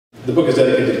The book is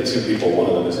dedicated to two people. One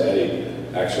of them is Eddy,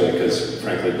 actually, because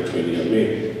frankly, between you and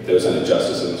me, there was an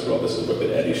injustice in this world. This is a book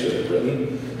that Eddy should have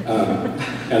written.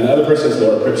 And the other person is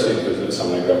Laura Pripstein, who's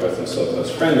someone I grew up with and still a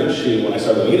close friend. And she, when I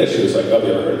started looking at it, she was like, "Oh, have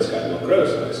you ever heard of this guy, Milt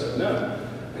Gross?" And I said, "No."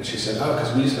 And she said, "Oh,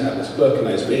 because we used to have this book, A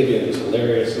Nice Baby, and it was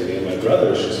hilarious. And me and my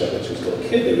brothers," she said, when she was a little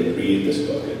kid, they would read this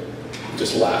book and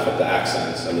just laugh at the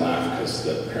accents and laugh because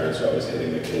the parents were always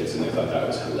hitting the kids, and they thought that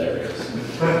was hilarious."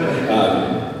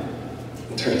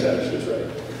 It turns out she was right.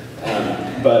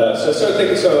 So I started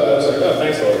thinking, so I was like, "Oh,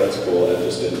 thanks, Laura, that's cool." And I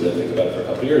just didn't really think about it for a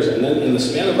couple of years. And then in the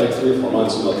span of like 3 or 4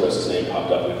 months, Milt Gross's name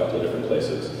popped up in a couple of different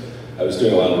places. I was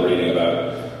doing a lot of reading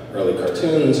about early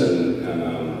cartoons and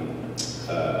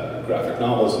graphic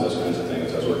novels and those kinds of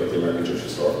things. I was working at the American Jewish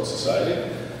Historical Society.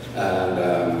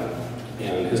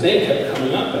 And his name kept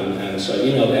coming up. And so I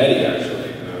emailed Eddy,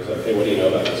 actually. And I was like, "Hey, what do you know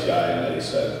about this guy?" And Eddy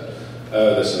said,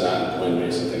 "Oh, this and that, and pointed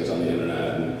me some things on the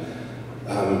internet." And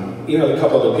a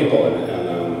couple other people,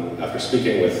 and after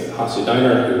speaking with Hansi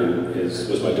Diner, who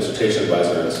was my dissertation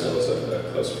advisor and still is a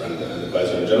close friend and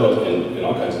advisor in general in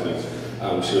all kinds of things,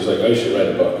 she was like, "Oh, you should write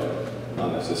a book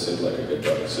on this. This seems like a good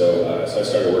book." So I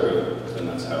started working on it, and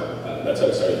that's how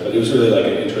it started. But it was really like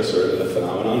an interest sort of in the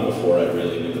phenomenon before I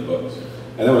really knew the books.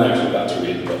 And then when I actually got to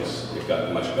read the books, it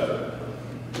got much better.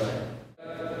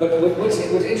 Right. But what's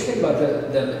interesting about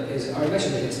them is, Ari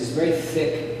mentioned that it's this very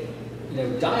thick,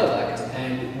 dialect,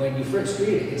 and when you first read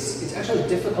it, it's actually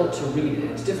difficult to read,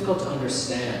 and it's difficult to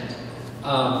understand.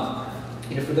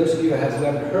 For those of you who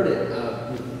haven't heard it,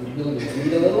 would you willing to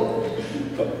read a little?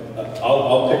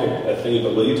 I'll pick a thing,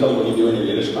 but will you tell them what you do in your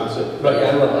Yiddish class? Right,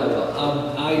 yeah, I will.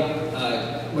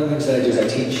 One of the things that I do is I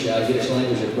teach Yiddish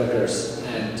language at Rutgers,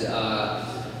 and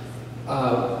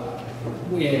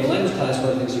in a language class, one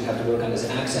of the things you have to work on is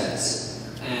accents.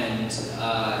 And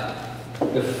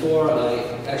before I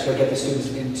actually get the students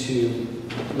into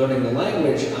learning the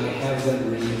language, I have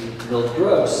them read Milt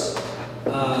Gross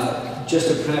just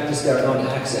to practice their own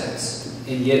accents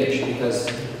in Yiddish, because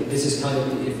this is kind of,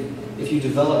 if you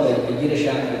develop a Yiddish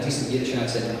accent, a decent Yiddish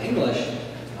accent in English,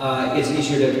 it's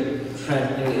easier to,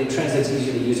 it translates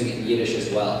easier to using it in Yiddish as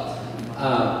well.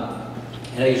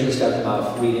 And I usually start them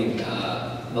off reading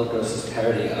Milt Gross's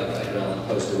parody of Edgar Allan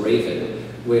Poe's The Raven,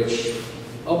 which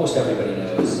almost everybody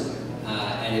knows,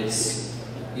 and it's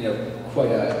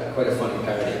quite a funny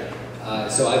parody.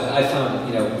 So I found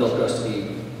Milt Gross to be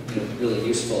really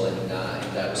useful in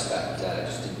that respect,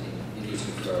 just in using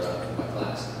it for my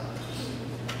class.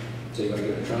 So you want to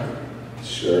give it a try?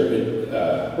 Sure.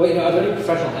 Well, are there any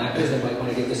professional actors that might want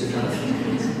to give this a try?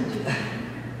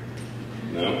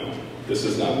 No, this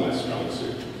is not my strong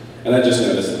suit. And I just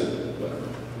noticed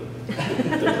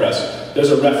the press.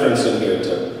 There's a reference in here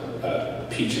to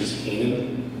Peaches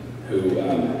Heenan, who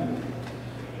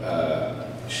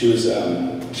she was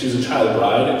a child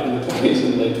bride in the 20s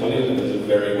and late 20s, and it was a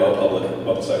very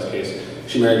publicized case.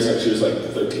 She married, she was like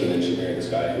 13, and she married this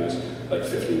guy who was like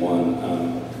 51,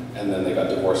 and then they got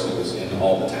divorced, and it was in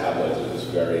all the tabloids. It was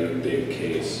a very big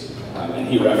case, and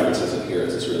he references it here.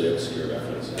 It's this really obscure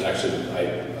reference. And actually,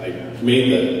 I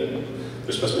made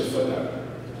there's supposed to be a footnote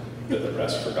that the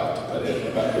press forgot to put in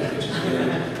about the Peaches Heenan.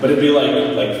 But it'd be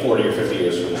like 40 or 50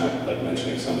 years from now, like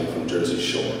mentioning somebody from Jersey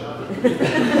Shore.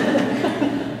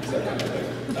 That kind of thing.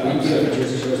 Do you think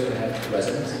Jersey Shore's going to have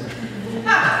residents?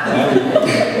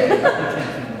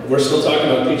 We're still talking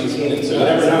about Peaches Heenan, so you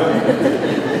never know.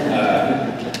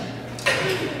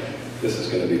 This is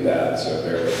going to be bad, so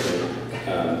bear with me.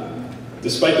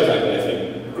 Despite the fact that I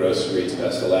think Gross reads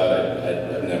best aloud,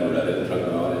 I've never read it in front of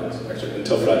an audience. Actually,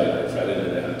 until Friday night. Friday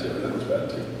night I had to, and that was bad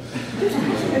too.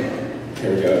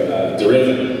 Here we go. The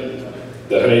Raven.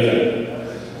 The Raven.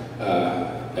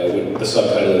 The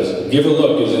subtitle is, "Give a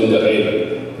Look is in the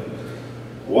Raven.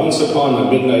 Once upon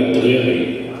a midnight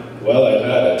dreary, while I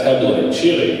had a tabloid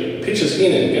cheery, Peaches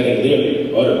Heenan getting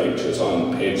leery, other pictures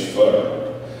on page 4.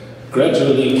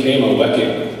 Gradually came a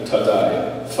whacking, ta-die.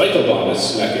 Feitelbaum is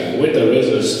smacking, with the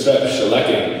razor strap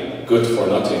shellacking, good for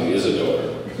nothing Isidore.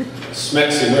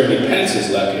 Smacks him where the pants is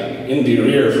lacking, in the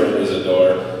rear from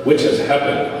Isidore, which has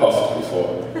happened oft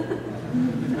before."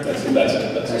 That's it.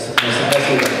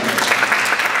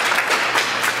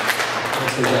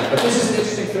 But this is an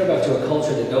interesting throwback to a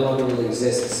culture that no longer really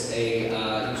exists, a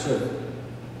sort of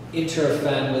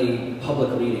inter-family public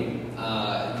reading.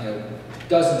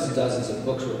 Dozens and dozens of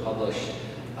books were published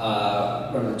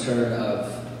around the turn of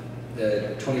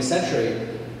the 20th century,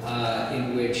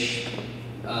 in which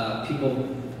people,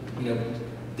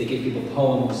 they gave people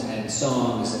poems and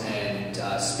songs and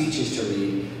speeches to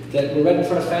read that were read in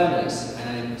front of families.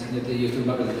 And you have to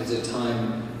remember that there's a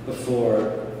time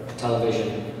before television,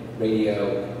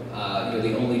 radio,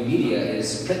 the only media media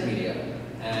is print media,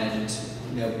 and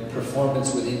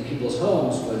performance within people's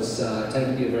homes was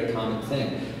tended to be a very common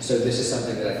thing. So this is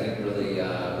something that I think really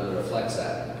reflects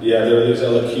that. Yeah, there were these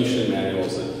elocution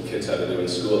manuals that kids had to do in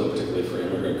school, and particularly for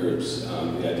immigrant groups.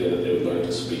 The idea that they would learn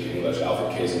to speak English.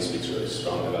 Alfred Kazin speaks really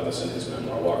strongly about this in his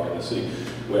memoir, Walker in the City,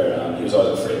 where he was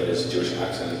always afraid that his Jewish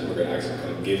accent, his immigrant accent,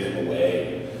 kind of give him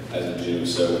away as a Jew.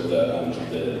 So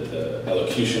the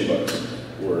elocution books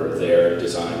were there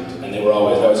designed, and they were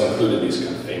always included these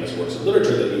kind of famous works of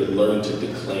literature that you would learn to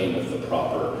declaim with the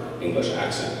proper English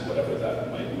accent, whatever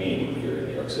that might mean here in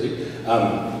New York City.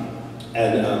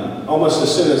 Almost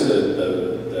as soon as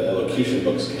the elocution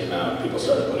books came out, people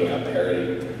started putting out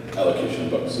parody elocution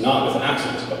books, not with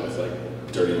accents, but with like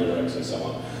dirty limericks and so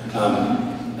on.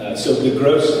 So the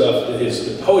Gross stuff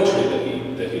is the poetry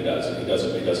that he does, and he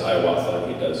does Hiawatha,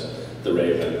 he does The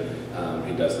Raven,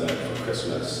 he does The Night Before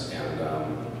Christmas, and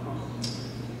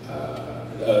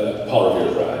Paul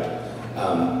Revere's Ride.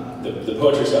 The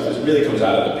poetry stuff really comes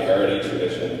out of the parody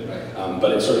tradition,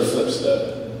 but it sort of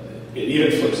it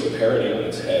even flips the parody on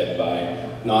its head by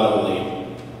not only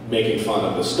making fun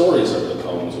of the stories of the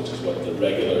poems, which is what the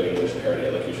regular English parody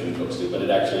elocution books do, but it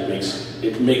actually makes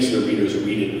the readers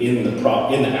read it in the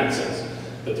accents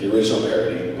that the original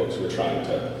parody books were trying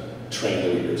to train the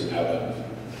readers out of.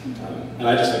 And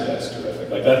I just think that's terrific.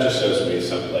 Like, that just shows me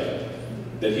something like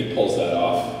that he pulls that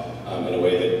off in a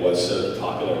way that was so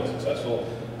popular and successful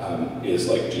is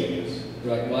like genius.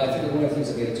 Right. Well, I think one of the things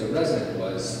that made it so resonant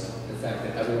was the fact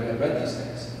that everyone had read these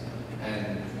things,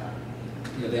 and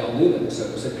they all knew them, so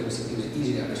it was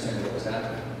easy to understand what was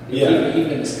happening.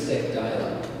 Even in this thick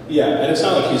dialogue. Yeah, and it's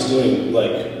not like he's doing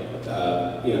like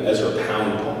Ezra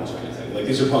Pound poems or anything. Like,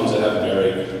 these are poems that have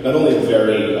not only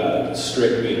very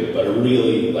strict meter, but a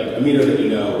really like a meter that you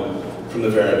know from the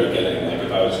very beginning. Like,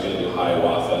 if I was going to do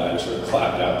Hiawatha, I would sort of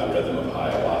clapped out the rhythm of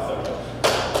Hiawatha.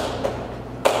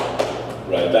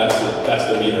 Right, that's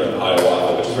the meter of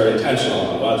Hiawatha, which is very intentional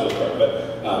on Wad's part. But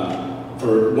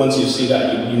for once you see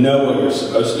that, you know what you're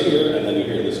supposed to hear, and then you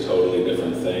hear this totally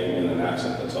different thing in an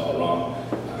accent that's all wrong.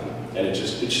 And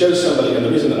it shows somebody. And the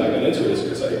reason that I got into it is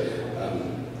because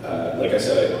like I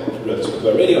said, I wrote this book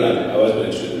about radio, and I've always been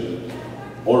interested in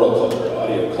oral culture,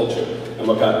 audio culture. And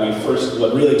what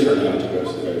really turned me on to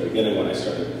Gross at the very beginning when I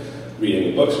started reading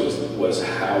the books was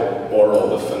how oral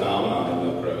the phenomenon of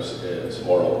Milt Gross is,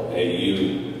 oral,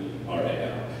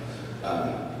 A-U-R-A-L.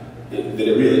 That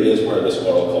it really is where this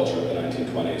oral culture of the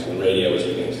 1920s, when radio was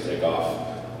beginning to take off,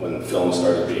 when film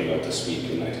started being able to speak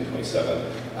in 1927,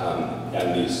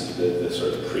 and the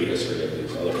sort of prehistory of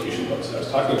these elocution books that I was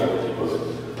talking about, where people would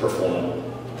perform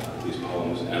these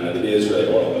poems, and that it is really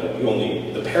oral, but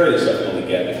the parody stuff you only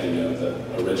get if you know the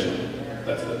original.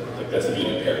 That's the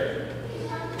beauty of parody.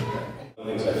 One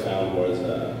of the things I found was I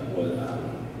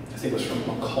think it was from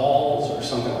McCall's or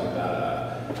something like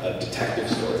that, a detective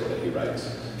story that he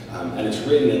writes. And it's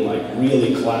written in like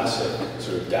really classic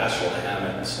sort of Dashiell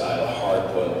Hammett style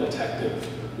hard-boiled detective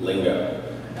lingo.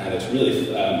 And it's really,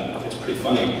 it's pretty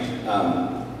funny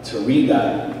to read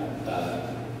that,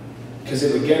 because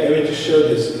it just showed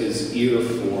his ear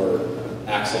for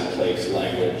accent, place,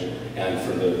 language, and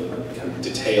for the kind of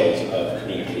details of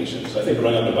communication. So I think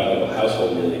growing up in a bilingual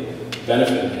household really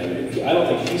benefited him. I don't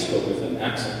think he spoke with an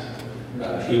accent.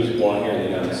 He was born here in the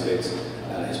United States.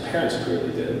 His parents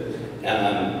clearly did.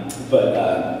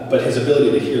 But his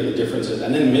ability to hear the differences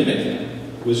and then mimic them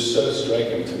was so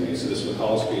striking to me. So this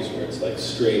McCall's piece, where it's like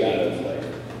straight out of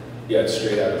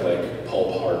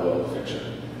pulp hard-boiled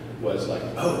fiction, was like,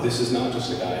 oh, this is not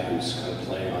just a guy who's kind of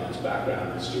playing on his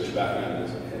background, his Jewish background,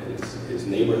 his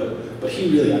neighborhood, but he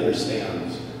really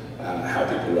understands how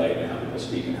people write and how people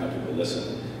speak and how people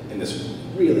listen in this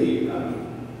really,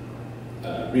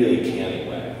 really canny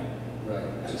way. Right.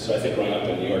 And so I think growing up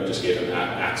in New York just gave him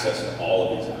access to all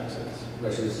of these accents.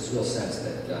 Right, so there's this real sense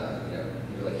that,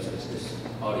 like you said, it's this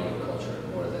audio culture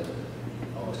more than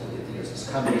almost, there's this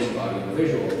combination of audio and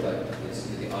visual, but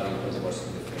the audio plays a more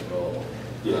significant role.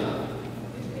 Yeah.